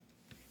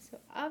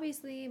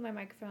obviously my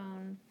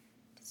microphone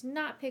does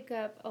not pick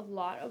up a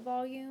lot of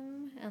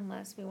volume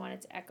unless we want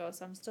it to echo,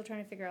 so I'm still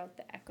trying to figure out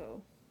the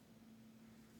echo